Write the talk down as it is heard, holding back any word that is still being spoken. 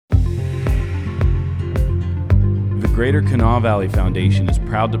Greater Kanawha Valley Foundation is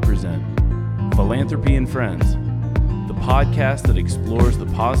proud to present Philanthropy and Friends, the podcast that explores the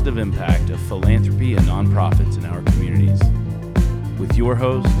positive impact of philanthropy and nonprofits in our communities. With your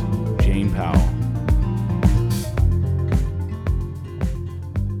host, Jane Powell.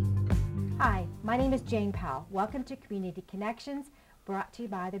 Hi, my name is Jane Powell. Welcome to Community Connections, brought to you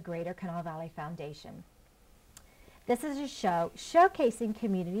by the Greater Kanawha Valley Foundation. This is a show showcasing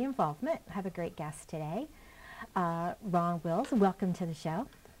community involvement. I have a great guest today, Ron Wills. Welcome to the show.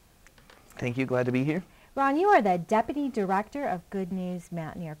 Thank you. Glad to be here. Ron, you are the Deputy Director of Good News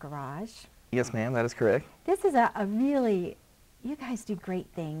Mountaineer Garage. Yes, ma'am. That is correct. This is a really, you guys do great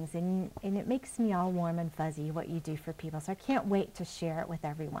things, and it makes me all warm and fuzzy what you do for people. So I can't wait to share it with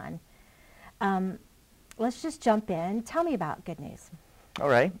everyone. Let's just jump in. Tell me about Good News. All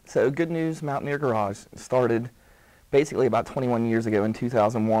right. So Good News Mountaineer Garage started basically about 21 years ago in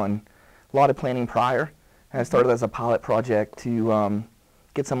 2001. A lot of planning prior. And it started as a pilot project to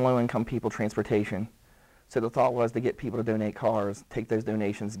get some low-income people transportation. So the thought was to get people to donate cars, take those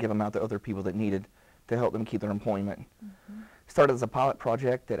donations, give them out to other people that needed to help them keep their employment. Mm-hmm. Started as a pilot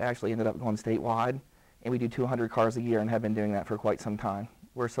project that actually ended up going statewide, and we do 200 cars a year and have been doing that for quite some time.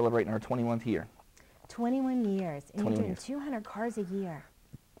 We're celebrating our 21th year. 21 years, and 21 you're doing years. 200 cars a year.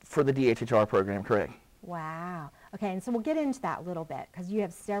 For the DHHR program, correct. Wow. Okay, and so we'll get into that a little bit because you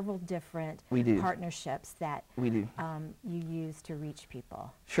have several different partnerships that you use to reach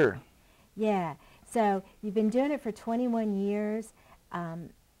people. Sure. Yeah. So you've been doing it for 21 years, but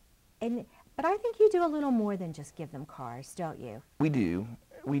I think you do a little more than just give them cars, don't you? We do.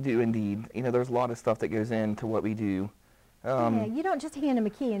 We do indeed. You know, there's a lot of stuff that goes into what we do. Yeah, you don't just hand them a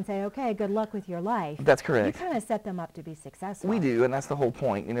key and say, okay, good luck with your life. That's correct. You kind of set them up to be successful. We do, and that's the whole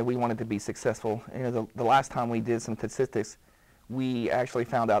point. You know, we wanted to be successful. You know, the last time we did some statistics, we actually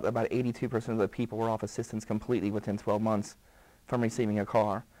found out that about 82% of the people were off assistance completely within 12 months from receiving a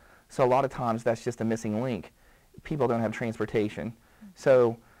car. So a lot of times that's just a missing link. People don't have transportation. Mm-hmm.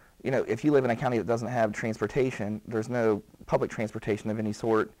 So, you know, if you live in a county that doesn't have transportation, there's no public transportation of any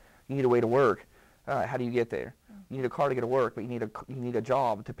sort, you need a way to work. How do you get there? You need a car to get to work, but you need a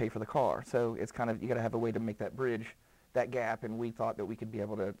job to pay for the car. So it's kind of, you got to have a way to make that bridge, that gap, and we thought that we could be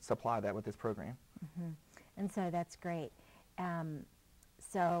able to supply that with this program. Mm-hmm. And so that's great.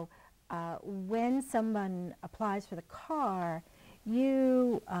 When someone applies for the car,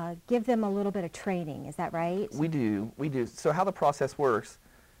 you give them a little bit of training, is that right? We do. So how the process works,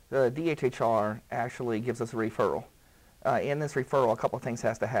 the DHHR actually gives us a referral. In this referral, a couple of things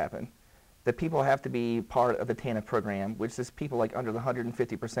has to happen. The people have to be part of the TANF program, which is people like under the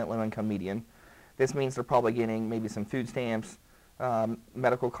 150% low-income median. This means they're probably getting maybe some food stamps,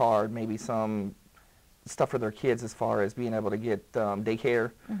 medical card, maybe some stuff for their kids as far as being able to get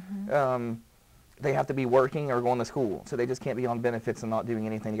daycare. Mm-hmm. They have to be working or going to school, so they just can't be on benefits and not doing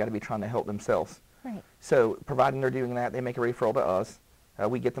anything. They got to be trying to help themselves. Right. So providing they're doing that, they make a referral to us.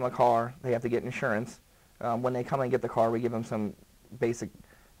 We get them a car. They have to get insurance. When they come and get the car, we give them some basic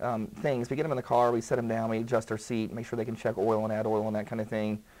things. We get them in the car, we set them down, we adjust their seat, make sure they can check oil and add oil and that kind of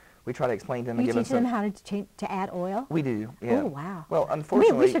thing. We try to explain to them and give them some... You teach them how to add oil? We do, yeah. Oh, wow. Well,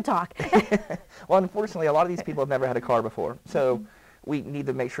 unfortunately... We should talk. Well, unfortunately, a lot of these people have never had a car before, so we need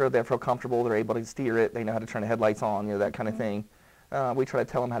to make sure they feel comfortable, they're able to steer it, they know how to turn the headlights on, you know, that kind of thing. We try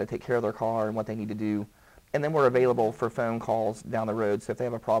to tell them how to take care of their car and what they need to do. And then we're available for phone calls down the road, so if they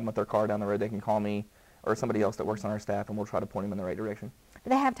have a problem with their car down the road, they can call me or somebody else that works on our staff, and we'll try to point them in the right direction.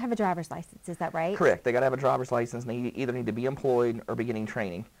 They have to have a driver's license, is that right? Correct. They got to have a driver's license, and they either need to be employed or be getting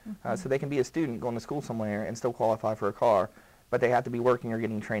training. Mm-hmm. So they can be a student going to school somewhere and still qualify for a car, but they have to be working or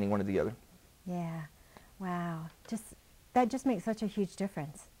getting training, one or the other. Yeah. Wow. That just makes such a huge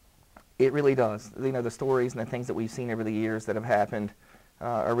difference. It really does. You know, the stories and the things that we've seen over the years that have happened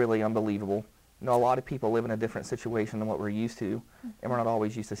are really unbelievable. You know, a lot of people live in a different situation than what we're used to, and we're not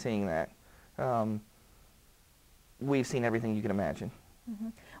always used to seeing that. We've seen everything you can imagine. Mm-hmm.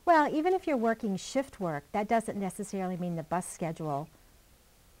 Well, even if you're working shift work, that doesn't necessarily mean the bus schedule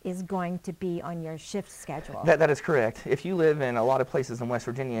is going to be on your shift schedule. That is correct. If you live in a lot of places in West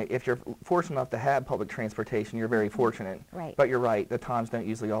Virginia, if you're fortunate enough to have public transportation, you're very fortunate. Right. But you're right, the times don't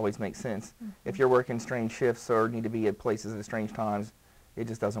usually always make sense. Mm-hmm. If you're working strange shifts or need to be at places at strange times, it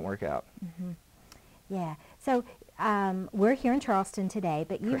just doesn't work out. Mm-hmm. Yeah. So we're here in Charleston today,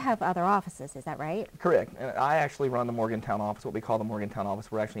 but you have other offices, is that right? Correct. And I actually run the Morgantown office, what we call the Morgantown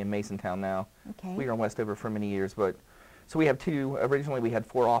office. We're actually in Masontown now. Okay. We were in Westover for many years, but so we have two. Originally we had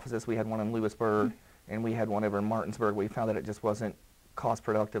 4 offices. We had one in Lewisburg, and we had one over in Martinsburg. We found that it just wasn't cost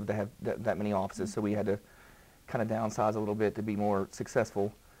productive to have that many offices, so we had to kind of downsize a little bit to be more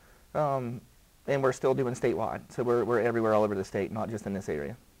successful. And we're still doing statewide. So we're everywhere all over the state, not just in this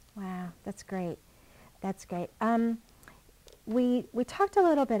area. Wow, that's great. That's great. We talked a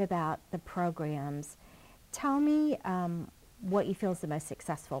little bit about the programs. Tell me what you feel is the most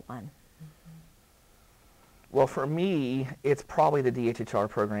successful one. Well, for me, it's probably the DHHR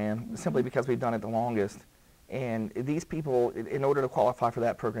program, simply because we've done it the longest. And these people, in order to qualify for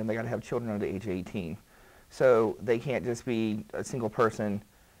that program, they got to have children under the age of 18. So they can't just be a single person.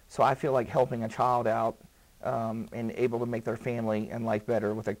 So I feel like helping a child out and able to make their family and life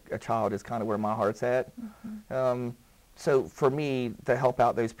better with a child is kind of where my heart's at. So for me, to help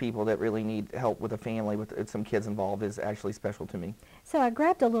out those people that really need help with a family with some kids involved is actually special to me. So I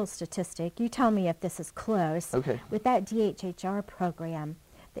grabbed a little statistic. You tell me if this is close. Okay. With that DHHR program,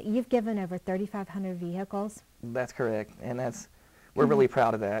 that you've given over 3,500 vehicles. That's correct, and we're really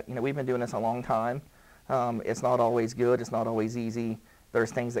proud of that. You know, we've been doing this a long time. It's not always good. It's not always easy.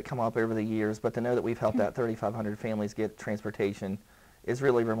 There's things that come up over the years, but to know that we've helped out 3,500 families get transportation is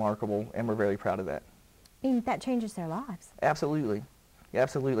really remarkable, and we're very proud of that. I mean, that changes their lives. Absolutely.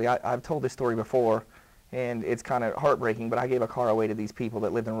 Absolutely. I've told this story before, and it's kind of heartbreaking, but I gave a car away to these people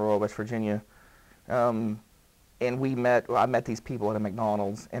that lived in rural West Virginia. And I met these people at a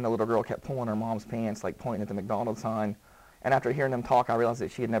McDonald's, and the little girl kept pulling her mom's pants, like pointing at the McDonald's sign. And after hearing them talk, I realized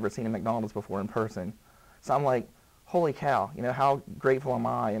that she had never seen a McDonald's before in person. So I'm like, holy cow, you know, how grateful am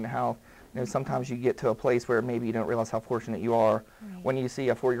I, and how, you know, sometimes you get to a place where maybe you don't realize how fortunate you are when you see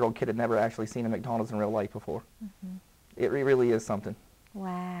a 4-year-old kid that never actually seen a McDonald's in real life before. It really is something.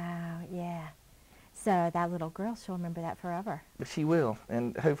 Wow, yeah. So that little girl, she'll remember that forever. But she will,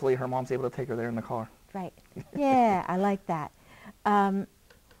 and hopefully her mom's able to take her there in the car. Right. Yeah, I like that. I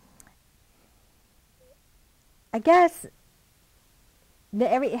guess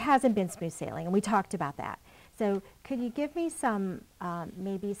it hasn't been smooth sailing, and we talked about that. So could you give me some,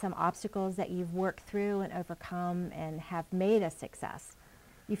 maybe some obstacles that you've worked through and overcome and have made a success?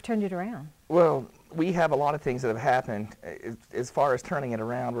 You've turned it around. Well, we have a lot of things that have happened. As far as turning it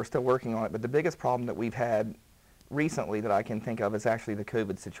around, we're still working on it. But the biggest problem that we've had recently that I can think of is actually the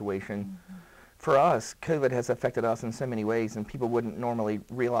COVID situation. For us, COVID has affected us in so many ways, and people wouldn't normally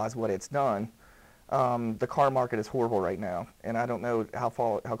realize what it's done. The car market is horrible right now, and I don't know how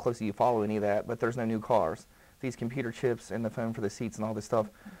closely you follow any of that, but there's no new cars. These computer chips and the phone for the seats and all this stuff,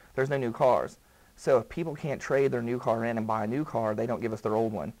 there's no new cars. So if people can't trade their new car in and buy a new car, they don't give us their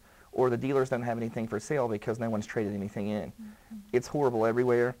old one. Or the dealers don't have anything for sale because no one's traded anything in. It's horrible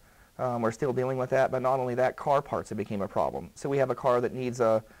everywhere. We're still dealing with that, but not only that, car parts have become a problem. So we have a car that needs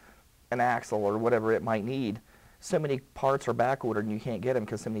an axle or whatever it might need. So many parts are back ordered and you can't get them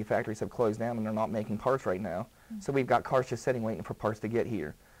because so many factories have closed down and they're not making parts right now. So we've got cars just sitting waiting for parts to get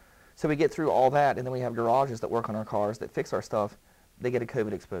here. So we get through all that, and then we have garages that work on our cars that fix our stuff. They get a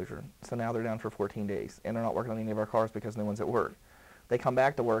COVID exposure. So now they're down for 14 days, and they're not working on any of our cars because no one's at work. They come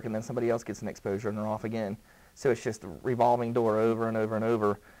back to work, and then somebody else gets an exposure, and they're off again. So it's just a revolving door over and over and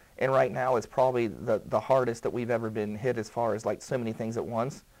over. And right now it's probably the hardest that we've ever been hit as far as like so many things at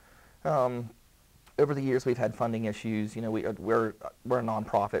once. Over the years we've had funding issues. You know, we're a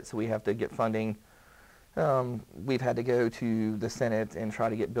nonprofit, so we have to get funding. We've had to go to the Senate and try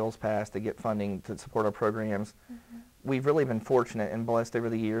to get bills passed to get funding to support our programs. We've really been fortunate and blessed over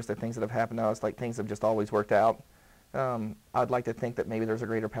the years that things that have happened to us, like things have just always worked out. I'd like to think that maybe there's a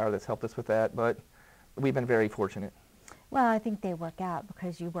greater power that's helped us with that, but we've been very fortunate. Well, I think they work out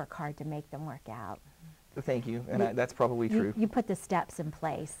because you work hard to make them work out. Thank you, and that's probably true. You put the steps in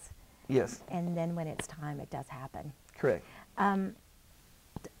place. Yes. And then when it's time, it does happen. Correct.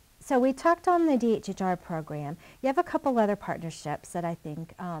 So we talked on the DHHR program. You have a couple other partnerships that I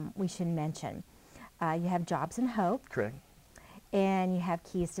think we should mention. You have Jobs and Hope. Correct. And you have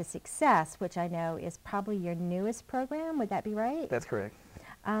Keys to Success, which I know is probably your newest program. Would that be right? That's correct.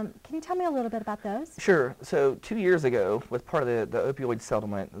 Can you tell me a little bit about those? Sure. So 2 years ago, with part of the opioid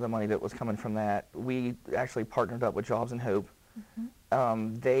settlement, the money that was coming from that, we actually partnered up with Jobs and Hope.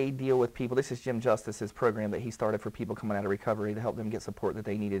 They deal with people. This is Jim Justice's program that he started for people coming out of recovery to help them get support that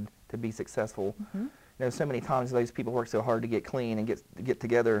they needed to be successful. You know, so many times those people work so hard to get clean and get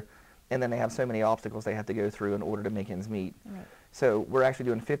together, and then they have so many obstacles they have to go through in order to make ends meet. Right. So we're actually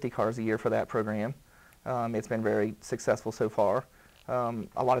doing 50 cars a year for that program. It's been very successful so far.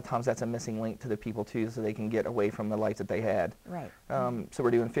 A lot of times that's a missing link to the people too, so they can get away from the life that they had. Right. So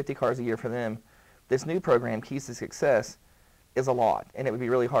we're doing 50 cars a year for them. This new program, Keys to Success, is a lot, and it would be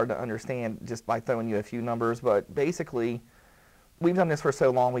really hard to understand just by throwing you a few numbers, but basically we've done this for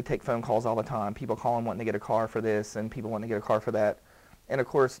so long, we take phone calls all the time, people calling wanting to get a car for this and people wanting to get a car for that. And of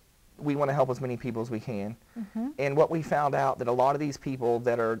course, we want to help as many people as we can. And what we found out that a lot of these people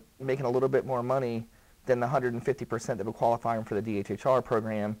that are making a little bit more money than the 150% that would qualify them for the DHHR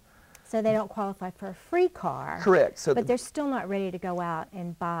program. So they don't qualify for a free car. Correct. So but they're still not ready to go out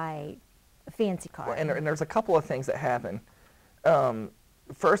and buy a fancy car. And there's a couple of things that happen.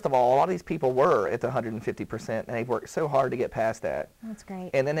 First of all, a lot of these people were at the 150%, and they've worked so hard to get past that. That's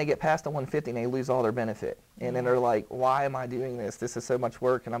great. And then they get past the 150 and they lose all their benefit. And then they're like, why am I doing this? This is so much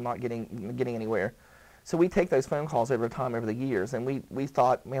work and I'm not getting anywhere. So we take those phone calls over time over the years, and we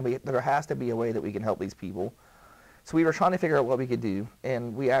thought, man, there has to be a way that we can help these people. So we were trying to figure out what we could do,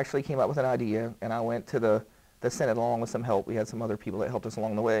 and we actually came up with an idea, and I went to the Senate along with some help. We had some other people that helped us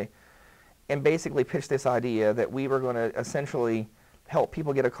along the way, and basically pitched this idea that we were going to essentially help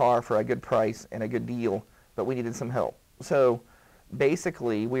people get a car for a good price and a good deal, but we needed some help. So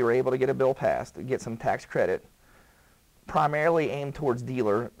basically, we were able to get a bill passed, get some tax credit, primarily aimed towards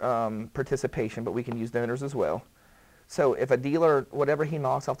dealer participation, but we can use donors as well. So if a dealer, whatever he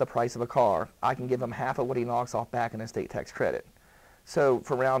knocks off the price of a car, I can give him half of what he knocks off back in estate tax credit. So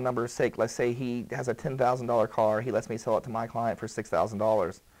for round number's sake, let's say he has a $10,000 car, he lets me sell it to my client for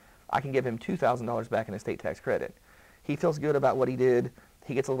 $6,000. I can give him $2,000 back in estate tax credit. He feels good about what he did.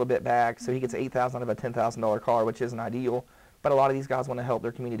 He gets a little bit back, so he gets $8,000 out of a $10,000 car, which isn't ideal. But a lot of these guys want to help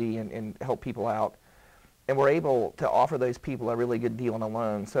their community and help people out. And we're able to offer those people a really good deal on a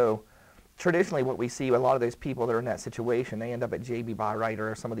loan. So traditionally what we see, a lot of those people that are in that situation, they end up at JB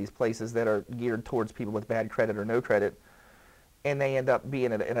Byrider or some of these places that are geared towards people with bad credit or no credit. And they end up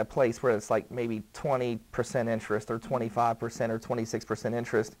being in a place where it's like maybe 20% interest or 25% or 26%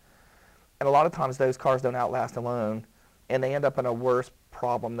 interest. And a lot of times those cars don't outlast a loan, and they end up in a worse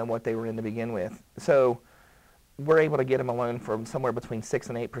problem than what they were in to begin with. So we're able to get them a loan from somewhere between 6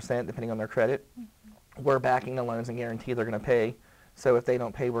 and 8%, depending on their credit. We're backing the loans and guarantee they're going to pay. So if they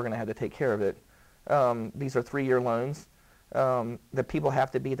don't pay, we're going to have to take care of it. These are 3-year loans. The people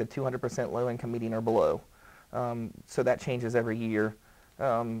have to be the 200% low-income median or below. So that changes every year.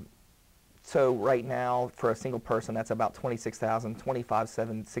 So right now, for a single person, that's about $26,000.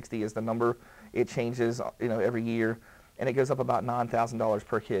 $25,760 is the number. It changes, every year, and it goes up about $9,000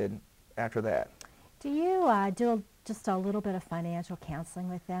 per kid after that. Do you do just a little bit of financial counseling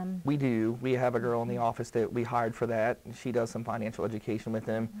with them? We do. We have a girl in the office that we hired for that. She does some financial education with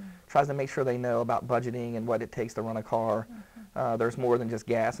them, tries to make sure they know about budgeting and what it takes to run a car. There's more than just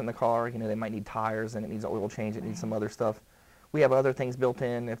gas in the car. They might need tires, and it needs oil change. It needs some other stuff. We have other things built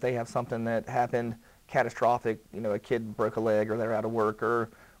in. If they have something that happened catastrophic, a kid broke a leg or they're out of work or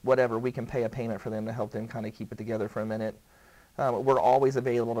whatever, we can pay a payment for them to help them kind of keep it together for a minute. We're always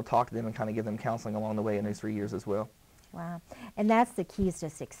available to talk to them and kind of give them counseling along the way in those 3 years as well. Wow. And that's the Keys to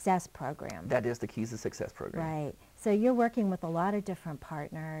Success program. That is the Keys to Success program. Right. So you're working with a lot of different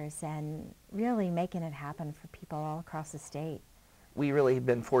partners and really making it happen for people all across the state. We really have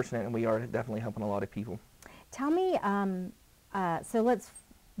been fortunate, and we are definitely helping a lot of people. Tell me, so let's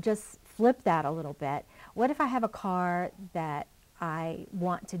just flip that a little bit. What if I have a car that I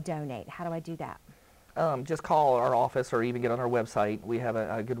want to donate? How do I do that? Just call our office or even get on our website. We have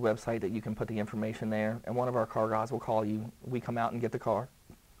a good website that you can put the information there, and one of our car guys will call you. We come out and get the car.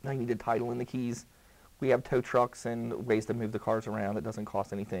 Now you need the title and the keys. We have tow trucks and ways to move the cars around. It doesn't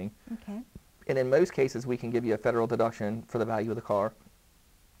cost anything. Okay. And in most cases, we can give you a federal deduction for the value of the car.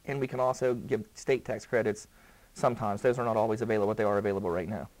 And we can also give state tax credits sometimes. Those are not always available, but they are available right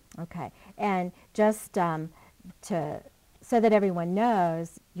now. Okay. And just so that everyone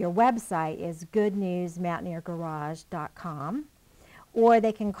knows, your website is goodnewsmountaineergarage.com, or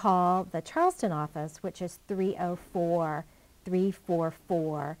they can call the Charleston office, which is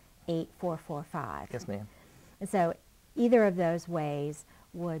 304-344-8445. Yes, ma'am. And so either of those ways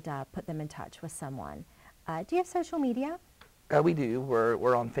would put them in touch with someone. Do you have social media? We do.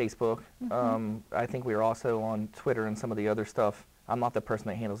 We're on Facebook. I think we are also on Twitter and some of the other stuff. I'm not the person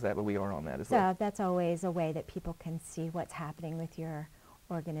that handles that, but we are on that as well. So that's always a way that people can see what's happening with your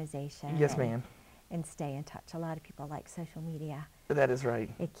organization. Yes, ma'am. And stay in touch. A lot of people like social media. That is right.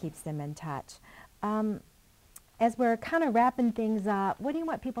 It keeps them in touch. As we're kind of wrapping things up, what do you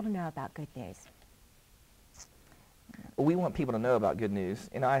want people to know about Good News? We want people to know about Good News.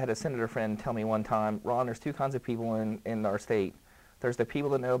 And I had a senator friend tell me one time, Ron, there's 2 kinds of people in our state. There's the people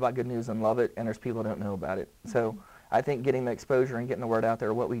that know about Good News and love it, and there's people that don't know about it. So I think getting the exposure and getting the word out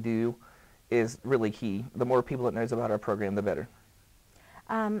there, what we do, is really key. The more people that knows about our program, the better.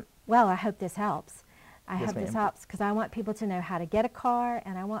 Well, I hope this helps. I Yes, hope this ma'am. helps because I want people to know how to get a car,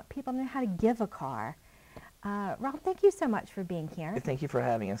 and I want people to know how to give a car. Ron, thank you so much for being here. Thank you for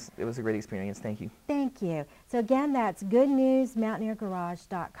having us. It was a great experience. Thank you. Thank you. So again, that's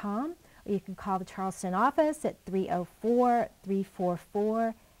goodnewsmountaineergarage.com. Or you can call the Charleston office at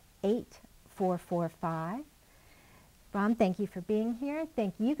 304-344-8445. Ron, thank you for being here.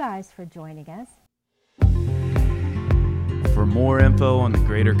 Thank you guys for joining us. For more info on the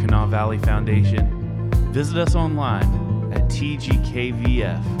Greater Kanawha Valley Foundation, visit us online at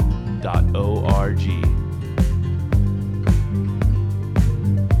tgkvf.org.